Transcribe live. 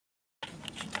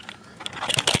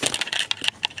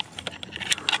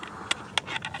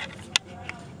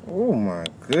Oh my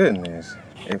goodness.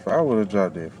 If I would have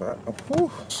dropped it,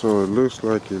 So it looks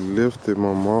like it lifted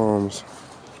my mom's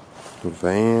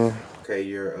van. Okay,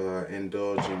 you're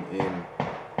indulging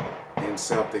in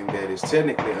something that is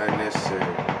technically unnecessary.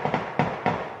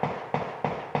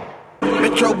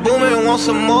 Metro Boomin want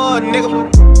some more, nigga.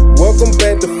 Welcome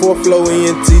back to 4th Flow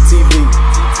ENT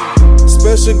TV.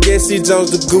 Special guest C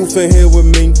Jones the Goof in here with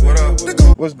me. What up?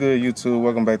 What's good, YouTube?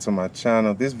 Welcome back to my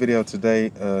channel. This video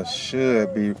today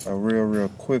should be a real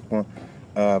quick one.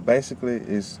 Basically,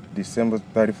 it's December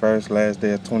 31st, last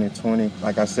day of 2020.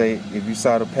 Like I say, if you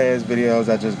saw the past videos,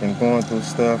 I just been going through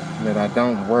stuff that I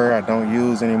don't wear, I don't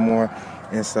use anymore.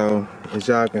 And so, as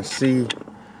y'all can see,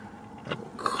 a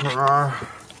car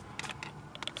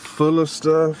full of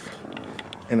stuff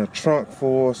and a trunk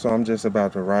full. So I'm just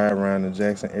about to ride around the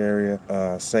Jackson area,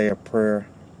 say a prayer,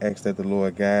 ask that the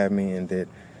Lord guide me and that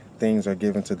things are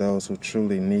given to those who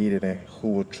truly need it and who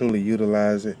will truly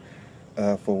utilize it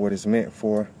for what it's meant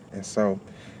for. And so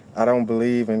I don't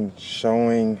believe in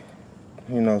showing,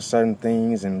 certain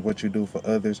things and what you do for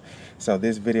others. So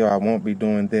this video, I won't be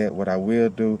doing that. What I will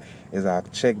do is I'll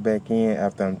check back in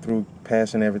after I'm through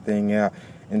passing everything out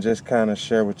and just kind of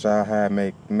share with y'all how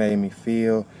it made me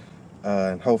feel,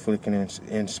 and hopefully can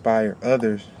inspire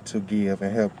others to give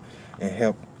and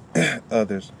help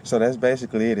others. So that's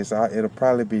basically it. It'll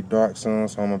probably be dark soon,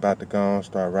 so I'm about to go and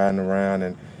start riding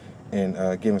around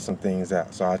and giving some things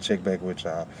out. So I'll check back with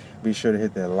y'all. Be sure to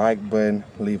hit that like button,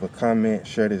 leave a comment,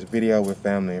 share this video with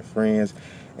family and friends,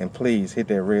 and please hit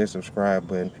that red subscribe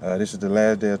button. This is the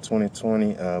last day of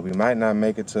 2020. We might not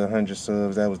make it to 100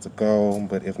 subs. That was the goal,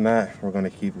 but if not, we're gonna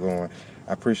keep going.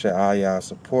 I appreciate all y'all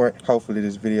support. Hopefully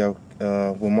this video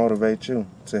will motivate you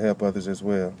to help others as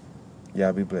well.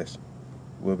 Y'all be blessed.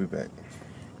 We'll be back.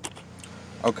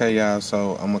 Okay, y'all,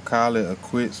 so I'm gonna call it a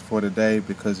quits for today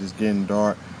because it's getting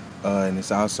dark, and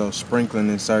it's also sprinkling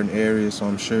in certain areas, so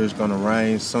I'm sure it's gonna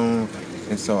rain soon.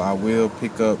 And so I will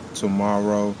pick up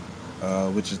tomorrow,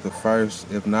 which is the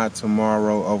 1st, if not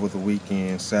tomorrow, over the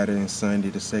weekend, Saturday and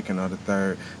Sunday, the 2nd or the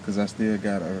 3rd, because I still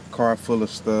got a car full of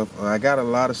stuff. I got a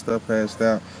lot of stuff passed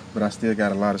out, but I still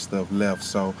got a lot of stuff left.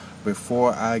 So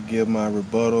before I give my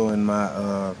rebuttal and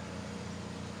my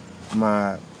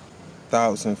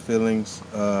thoughts and feelings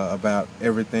about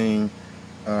everything,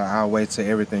 I'll wait till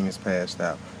everything is passed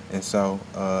out. And so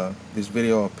this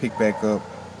video will pick back up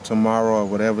tomorrow or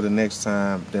whatever the next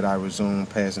time that I resume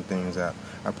passing things out.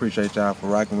 I appreciate y'all for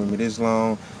rocking with me this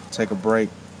long. Take a break,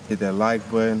 hit that like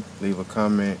button, leave a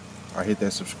comment, or hit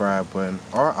that subscribe button,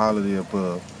 or all of the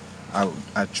above.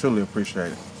 I truly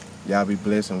appreciate it. Y'all be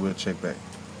blessed, and we'll check back.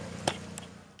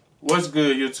 What's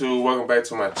good, YouTube? Welcome back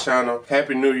to my channel.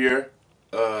 Happy New Year.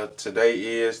 Today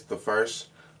is the 1st.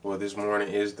 Well, this morning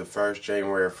is the 1st,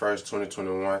 January 1st,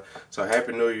 2021. So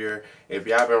happy New Year. If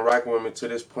y'all been rocking with me to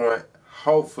this point,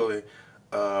 hopefully,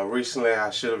 recently I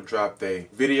should have dropped a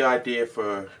video I did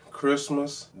for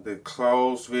Christmas, the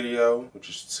clothes video, which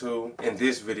is 2, and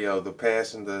this video, the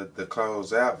passing the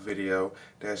clothes out video,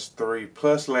 that's 3.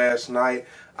 Plus last night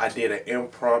I did an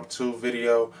impromptu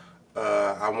video.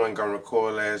 I wasn't gonna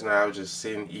record last night. I was just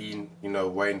sitting, eating,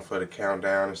 waiting for the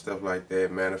countdown and stuff like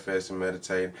that, manifesting,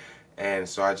 meditating. And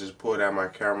so I just pulled out my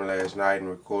camera last night and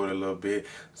recorded a little bit.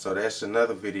 So that's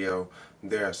another video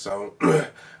there. So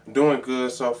doing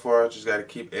good so far. Just got to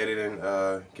keep editing,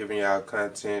 giving y'all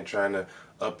content, trying to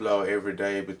upload every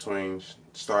day between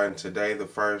starting today, the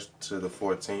 1st, to the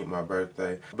 14th, my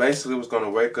birthday. Basically, was going to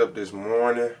wake up this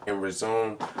morning and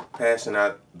resume passing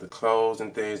out the clothes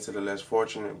and things to the less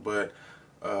fortunate. But,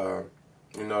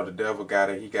 the devil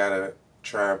he got to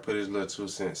try and put his little 2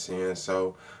 cents in.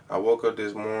 So I woke up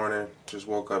this morning, just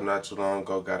woke up not too long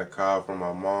ago, got a call from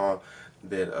my mom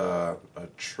that a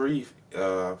tree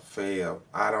fell.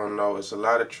 I don't know, it's a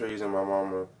lot of trees in my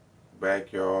mama's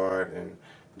backyard and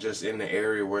just in the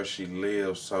area where she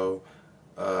lives. So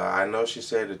I know she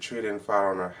said the tree didn't fall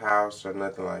on her house or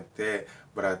nothing like that,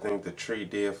 but I think the tree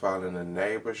did fall in the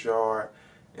neighbor's yard.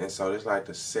 And so it's like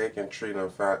the 2nd tree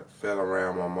that fell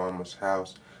around my mama's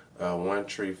house. One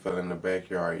tree fell in the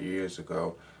backyard years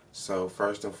ago. So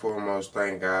first and foremost,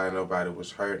 thank God nobody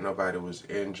was hurt, nobody was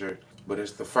injured. But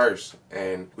it's the 1st,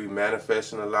 and we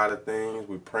manifesting a lot of things.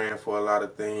 We praying for a lot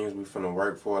of things. We finna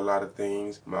work for a lot of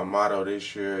things. My motto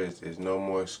this year is no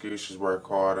more excuses, work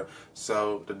harder.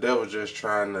 So the devil just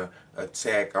trying to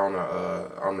attack on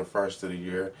the 1st of the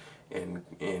year.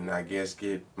 And I guess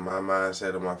get my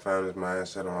mindset or my family's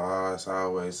mindset on, it's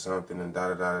always something and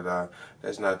da-da-da-da-da.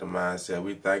 That's not the mindset.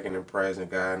 We thanking and praising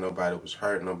God. Nobody was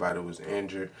hurt. Nobody was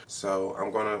injured. So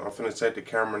I'm finna take the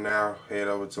camera now, head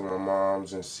over to my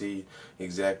mom's and see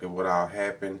exactly what all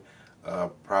happened.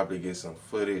 probably get some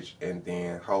footage, and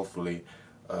then hopefully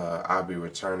I'll be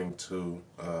returning to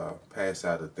pass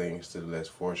out the things to the less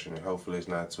fortunate. Hopefully it's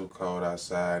not too cold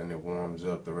outside and it warms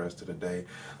up the rest of the day.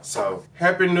 So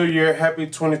Happy New Year, happy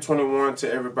 2021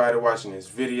 to everybody watching this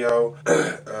video.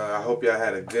 I hope y'all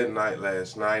had a good night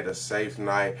last night, a safe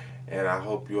night, and I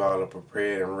hope you all are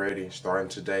prepared and ready starting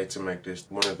today to make this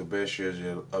one of the best years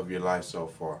of your life so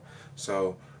far.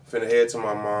 So finna head to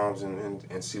my mom's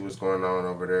and see what's going on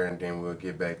over there, and then we'll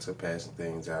get back to passing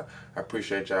things out. I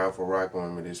appreciate y'all for rocking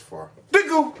with me this far.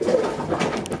 Dingo!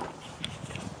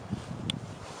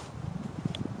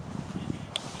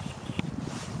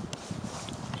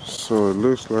 So it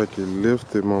looks like it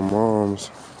lifted my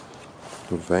mom's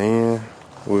van,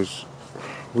 which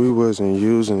we wasn't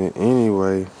using it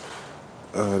anyway.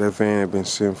 That van had been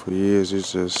sitting for years.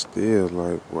 It's just still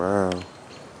like, wow.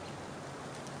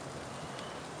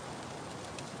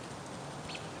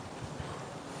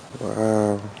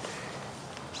 Wow.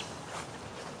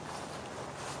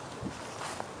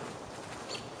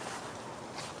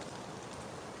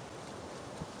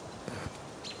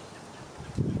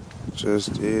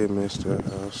 Just did miss that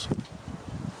house.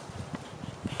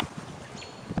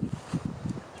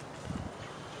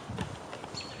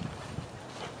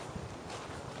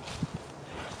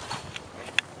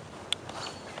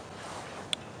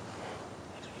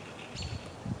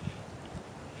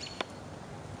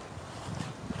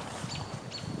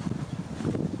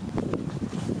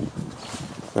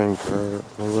 Thank God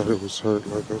nobody was hurt,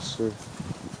 like I said.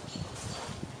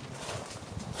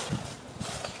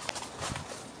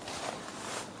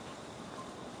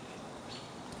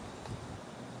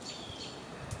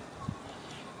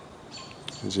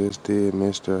 Just did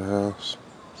miss their house.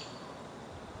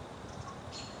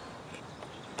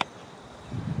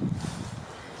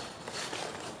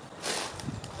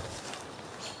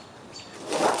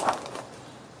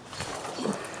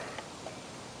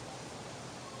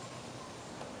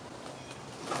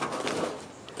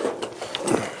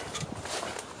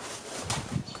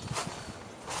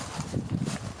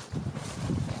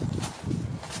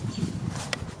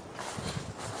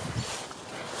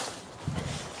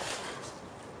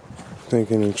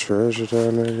 Think any treasure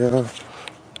down there, y'all?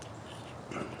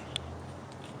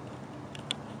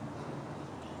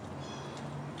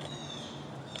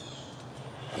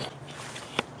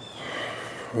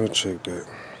 We'll check that.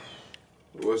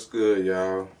 What's good,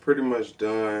 y'all? Pretty much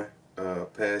done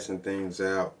passing things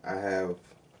out. I have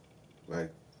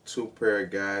like 2 pair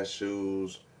of guys'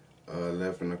 shoes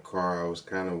left in the car. I was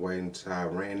kind of waiting until I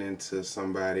ran into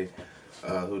somebody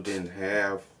who didn't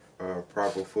have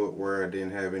proper footwear. I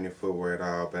didn't have any footwear at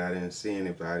all, but I didn't see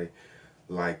anybody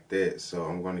like that. So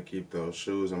I'm going to keep those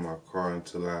shoes in my car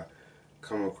until I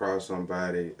come across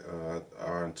somebody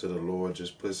or until the Lord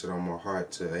just puts it on my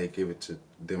heart to, hey, give it to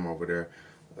them over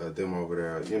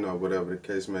there, you know, whatever the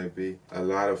case may be. A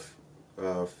lot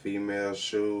of female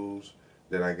shoes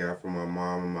that I got from my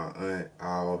mom and my aunt,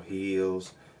 all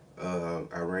heels.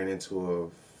 I ran into a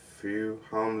few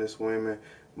homeless women,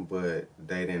 but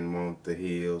they didn't want the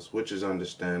heels, which is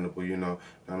understandable. You know,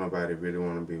 not nobody really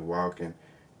want to be walking,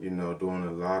 you know, doing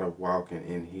a lot of walking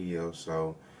in heels.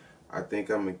 So I think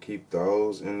I'm going to keep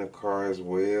those in the car as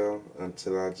well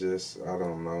until I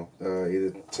don't know,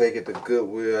 either take it to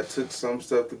Goodwill. I took some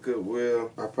stuff to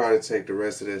Goodwill. I'll probably take the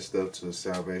rest of that stuff to the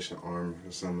Salvation Army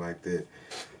or something like that.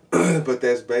 But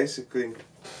that's basically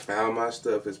all my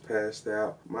stuff is passed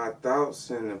out. My thoughts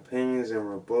and opinions and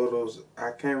rebuttals,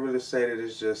 I can't really say that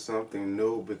it's just something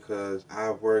new, because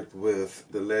I worked with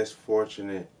the less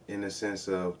fortunate in the sense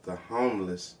of the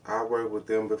homeless. I worked with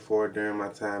them before during my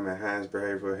time at Hines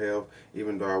Behavioral Health,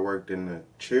 even though I worked in the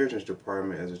children's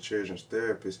department as a children's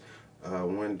therapist.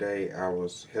 One day I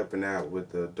was helping out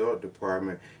with the adult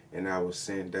department, and I was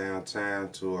sent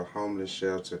downtown to a homeless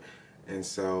shelter. And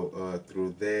so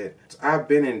through that, I've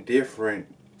been in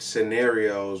different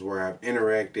scenarios where I've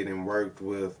interacted and worked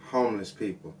with homeless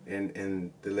people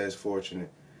and the less fortunate.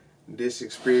 This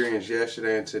experience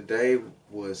yesterday and today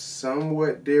was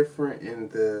somewhat different in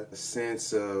the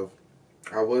sense of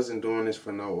I wasn't doing this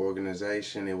for no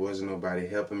organization. It wasn't nobody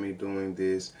helping me doing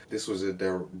this. This was a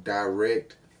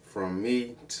direct from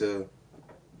me to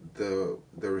the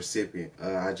recipient.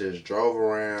 I just drove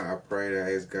around. I prayed,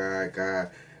 I asked God,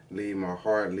 lead my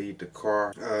heart, lead the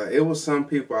car. It was some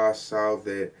people I saw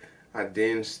that I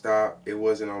didn't stop. It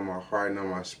wasn't on my heart and on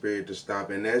my spirit to stop.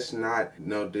 And that's not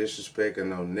no disrespect or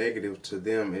no negative to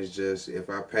them. It's just if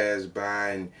I pass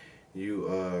by and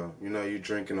you know, you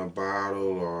drinking a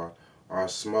bottle or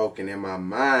smoking, in my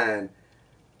mind,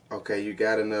 okay, you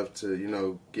got enough to, you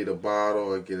know, get a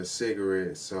bottle or get a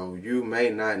cigarette, so you may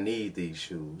not need these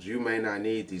shoes. You may not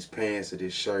need these pants or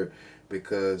this shirt,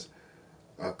 because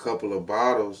a couple of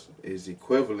bottles is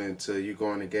equivalent to you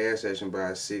going to the gas station buy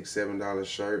a $6-7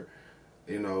 shirt,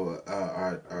 you know,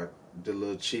 the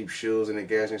little cheap shoes in the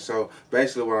gas station. So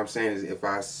basically what I'm saying is, if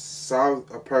I saw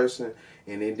a person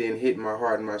and it didn't hit my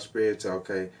heart and my spirit to,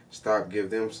 okay, stop, give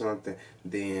them something,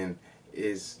 then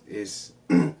it's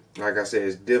like I said,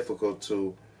 it's difficult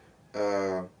to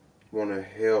want to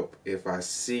help if I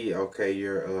see, okay,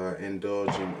 you're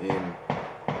indulging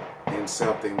in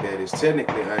something that is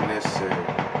technically unnecessary.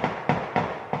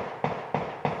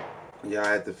 Y'all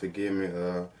have to forgive me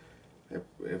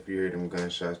if you hear them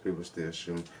gunshots. People still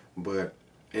shooting. But,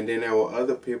 and then there were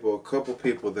other people, a couple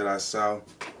people that I saw.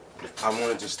 I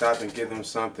wanted to stop and give them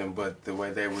something, but the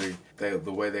way they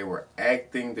were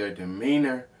acting, their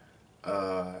demeanor,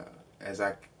 as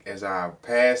I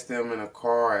passed them in a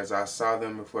car, as I saw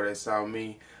them before they saw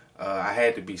me, I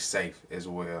had to be safe as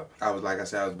well. I was, like I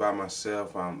said, I was by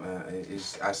myself.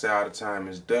 I say all the time,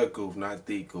 it's the goof, not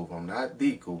the goof. I'm not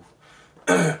the goof,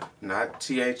 not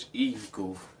THE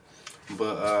goof.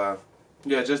 But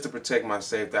yeah, just to protect my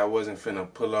safety, I wasn't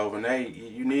finna pull over and, hey,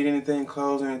 you need anything,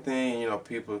 clothes, anything? You know,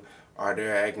 people are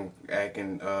there acting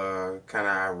kind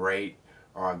of irate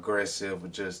or aggressive or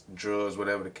just drugs,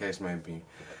 whatever the case may be.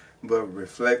 But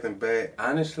reflecting back,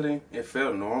 honestly, it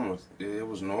felt normal. It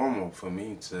was normal for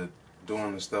me to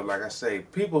doing the stuff. Like I say,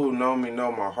 people who know me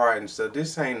know my heart and stuff.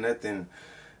 This ain't nothing,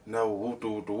 no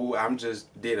woo-doo-doo. I'm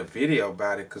just did a video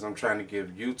about it because I'm trying to give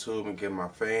YouTube and give my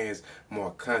fans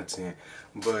more content.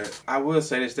 But I will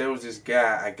say this, there was this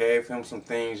guy, I gave him some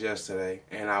things yesterday,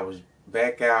 and I was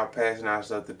back out passing out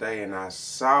stuff today, and I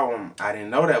saw him. I didn't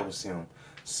know that was him.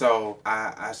 So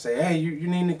I say, hey, you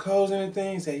need any clothes or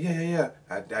anything? He said, yeah.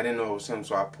 I didn't know it was him,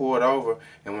 so I pulled over,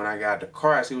 and when I got the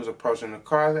car, as he was approaching the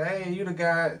car, I said, hey, you the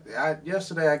guy,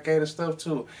 yesterday I gave the stuff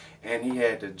to. And he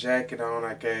had the jacket on,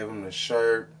 I gave him the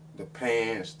shirt, the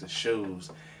pants, the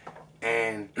shoes.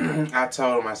 And I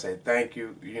told him, I said, thank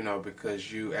you, you know,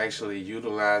 because you actually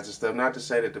utilize the stuff. Not to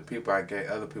say that the people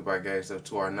other people I gave stuff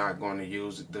to are not going to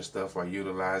use the stuff or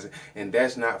utilize it. And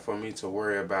that's not for me to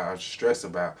worry about or stress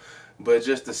about. But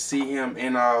just to see him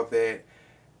in all that,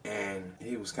 and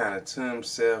he was kind of to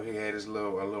himself. He had his a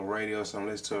little radio, so I'm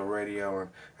listening to a radio, and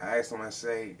I asked him, I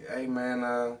say, hey man,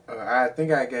 I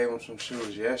think I gave him some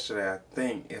shoes yesterday. I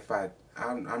think,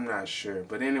 I'm not sure.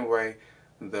 But anyway,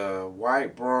 the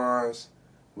white bronze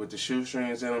with the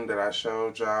shoestrings in them that I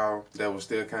showed y'all, that was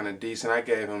still kind of decent, I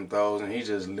gave him those, and he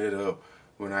just lit up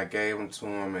when I gave them to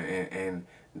him, and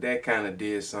that kind of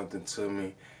did something to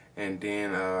me. And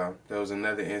then there was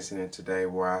another incident today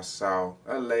where I saw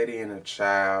a lady and a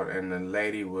child, and the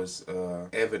lady was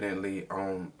evidently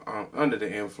under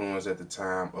the influence at the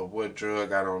time of what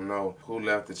drug, I don't know. Who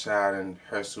left the child in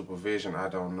her supervision, I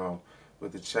don't know.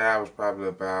 But the child was probably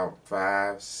about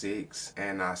 5, 6,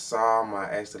 and I asked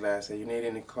the lady, I said, you need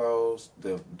any clothes?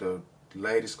 The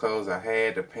lady's clothes I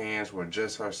had, the pants were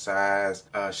just her size.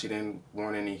 She didn't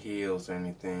want any heels or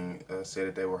anything, said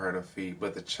that they would hurt her feet.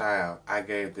 But the child, I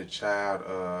gave the child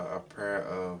a pair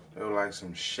of, they were like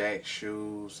some Shaq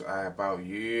shoes I bought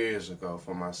years ago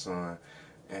for my son.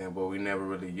 But we never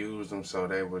really used them, so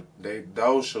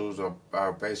those shoes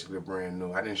are basically brand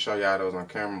new. I didn't show y'all those on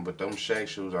camera, but those Shaq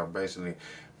shoes are basically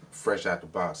fresh out the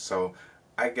box. So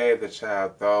I gave the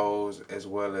child those, as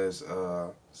well as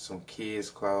some kids'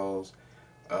 clothes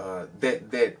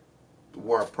that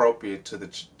were appropriate to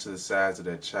the size of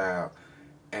that child,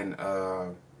 and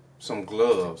some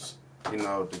gloves. You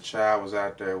know, the child was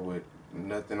out there with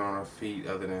nothing on her feet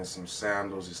other than some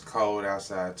sandals. It's cold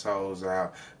outside, toes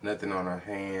out, nothing on her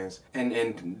hands.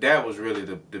 And that was really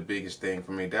the biggest thing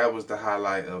for me. That was the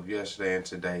highlight of yesterday and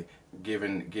today,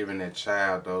 giving that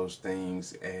child those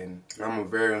things. And I'm a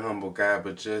very humble guy,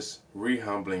 but just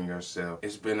re-humbling yourself.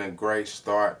 It's been a great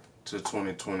start to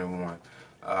 2021.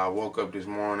 I woke up this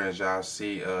morning, as y'all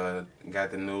see,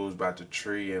 got the news about the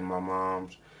tree in my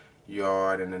mom's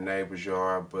yard and the neighbor's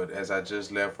yard, but as I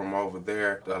just left from over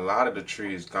there, a lot of the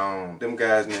tree is gone. Them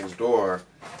guys next door,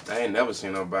 I ain't never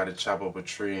seen nobody chop up a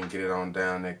tree and get it on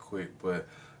down that quick, but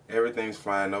everything's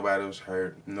fine. Nobody was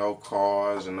hurt. No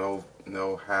cars and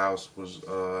no house was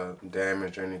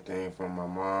damaged or anything from my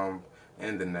mom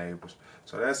and the neighbors.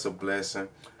 So that's a blessing.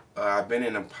 I've been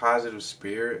in a positive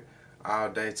spirit all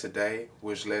day today,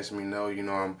 which lets me know, you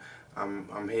know,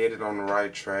 I'm headed on the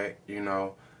right track. You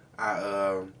know,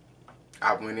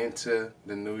 I went into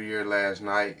the new year last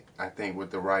night, I think,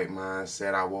 with the right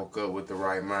mindset. I woke up with the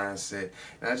right mindset,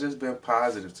 and I've just been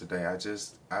positive today.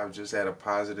 I've just had a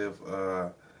positive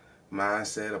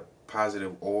mindset, a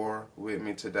positive aura with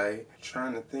me today.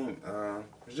 Trying to think,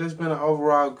 it's just been an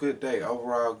overall good day.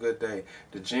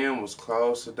 The gym was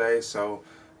closed today, so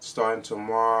starting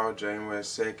tomorrow, January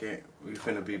 2nd, we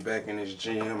finna be back in this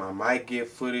gym. I might get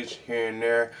footage here and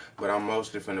there, but I'm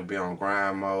mostly finna be on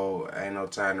grind mode. Ain't no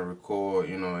time to record,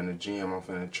 you know, in the gym. I'm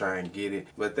finna try and get it.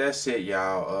 But that's it,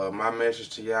 y'all. My message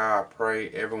to y'all, I pray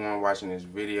everyone watching this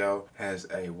video has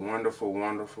a wonderful,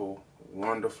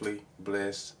 wonderfully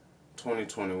blessed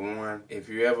 2021. If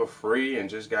you're ever free and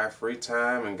just got free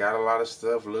time and got a lot of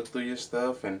stuff, look through your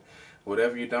stuff, and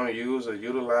whatever you don't use or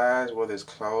utilize, whether it's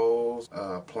clothes,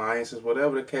 appliances,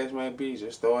 whatever the case may be,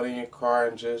 just throw it in your car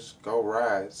and just go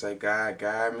ride. Say, God,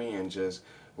 guide me, and just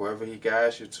wherever He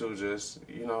guides you to, just,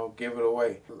 you know, give it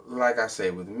away. Like I say,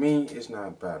 with me, it's not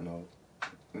about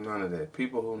none of that.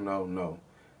 People who know.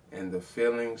 And the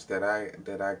feelings that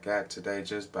I got today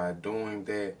just by doing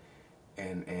that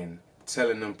and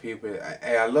telling them people,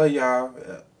 hey, I love y'all,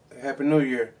 Happy New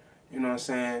Year. You know what I'm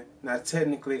saying? Now,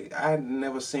 technically, I had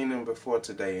never seen them before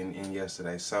today and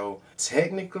yesterday. So,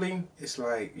 technically, it's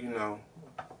like, you know,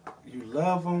 you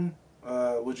love them.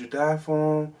 Would you die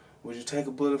for them? Would you take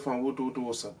a bullet for them?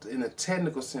 We'll something in a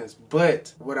technical sense.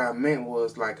 But what I meant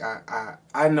was, like,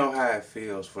 I know how it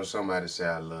feels for somebody to say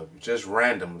I love you. Just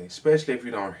randomly. Especially if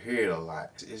you don't hear it a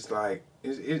lot. It's like,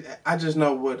 I just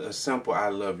know what a simple I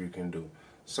love you can do.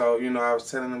 So, you know, I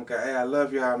was telling them, hey, I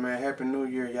love y'all, man. Happy New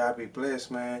Year. Y'all be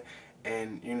blessed, man.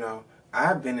 And, you know,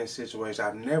 I've been in situations.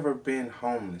 I've never been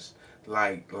homeless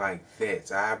like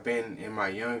that. I've been in my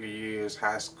younger years,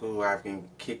 high school. I've been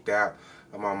kicked out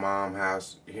of my mom's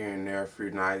house here and there a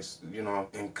few nights. You know,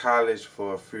 in college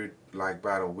for a few, like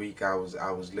about a week, I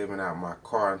was living out my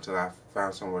car until I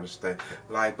found somewhere to stay.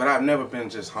 Like, but I've never been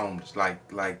just homeless like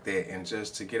that. And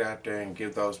just to get out there and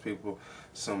give those people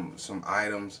some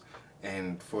items,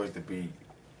 and for it to be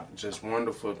just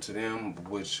wonderful to them,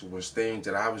 which was things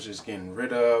that I was just getting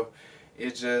rid of,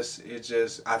 it just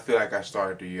I feel like I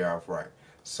started the year off right.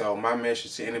 So my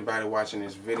message to anybody watching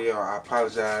this video, I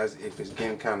apologize if it's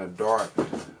getting kind of dark,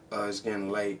 it's getting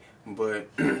late, but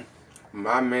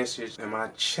my message and my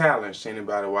challenge to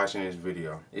anybody watching this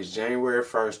video is January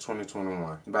 1st,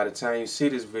 2021. By the time you see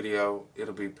this video,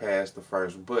 it'll be past the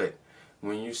 1st, but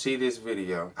when you see this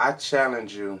video, I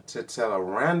challenge you to tell a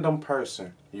random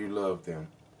person you love them.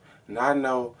 And I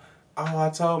know, oh,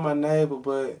 I told my neighbor,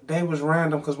 but they was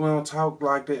random because we don't talk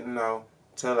like that. No,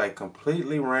 tell a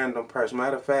completely random person.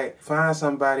 Matter of fact, find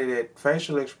somebody that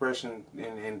facial expression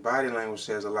and body language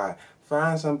says a lot.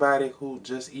 Find somebody who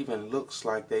just even looks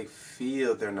like they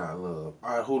feel they're not loved,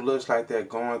 or who looks like they're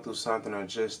going through something, or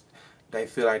just they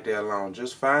feel like they're alone.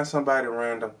 Just find somebody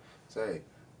random. Say,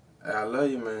 hey, I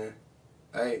love you, man.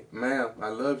 Hey, ma'am, I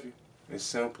love you. It's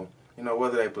simple. You know,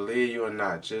 whether they believe you or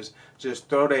not, just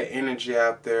throw that energy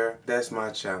out there. That's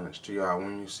my challenge to y'all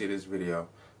when you see this video.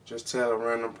 Just tell a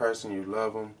random person you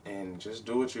love them, and just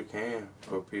do what you can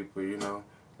for people, you know.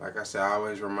 Like I said,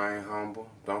 always remain humble.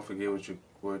 Don't forget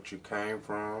what you came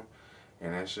from.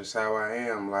 And that's just how I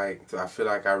am. Like, I feel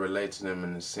like I relate to them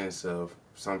in the sense of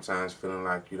sometimes feeling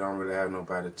like you don't really have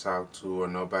nobody to talk to, or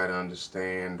nobody to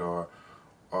understand, or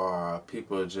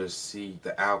people just see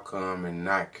the outcome and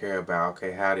not care about,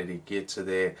 okay, how did it get to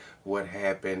that? What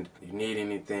happened? You need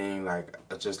anything? Like,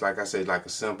 just like I said, like a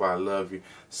simple I love you.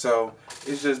 So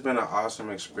it's just been an awesome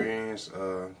experience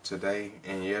today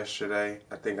and yesterday.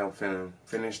 I think I'm finna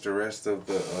finish the rest of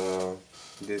the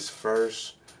this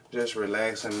first, just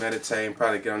relax and meditate, and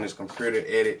probably get on this computer,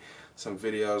 edit some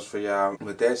videos for y'all.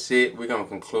 But that's it. We're gonna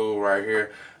conclude right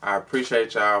here. I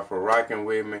appreciate y'all for rocking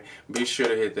with me. Be sure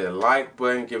to hit that like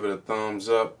button, give it a thumbs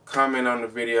up, comment on the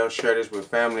video, share this with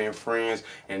family and friends,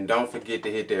 and don't forget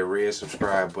to hit that red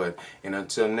subscribe button. And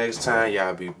until next time,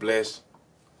 y'all be blessed.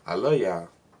 I love y'all.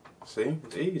 See,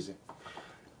 it's easy.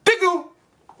 Tickle.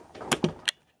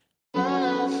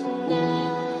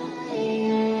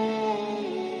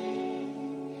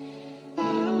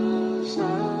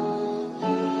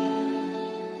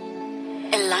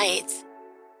 Lights.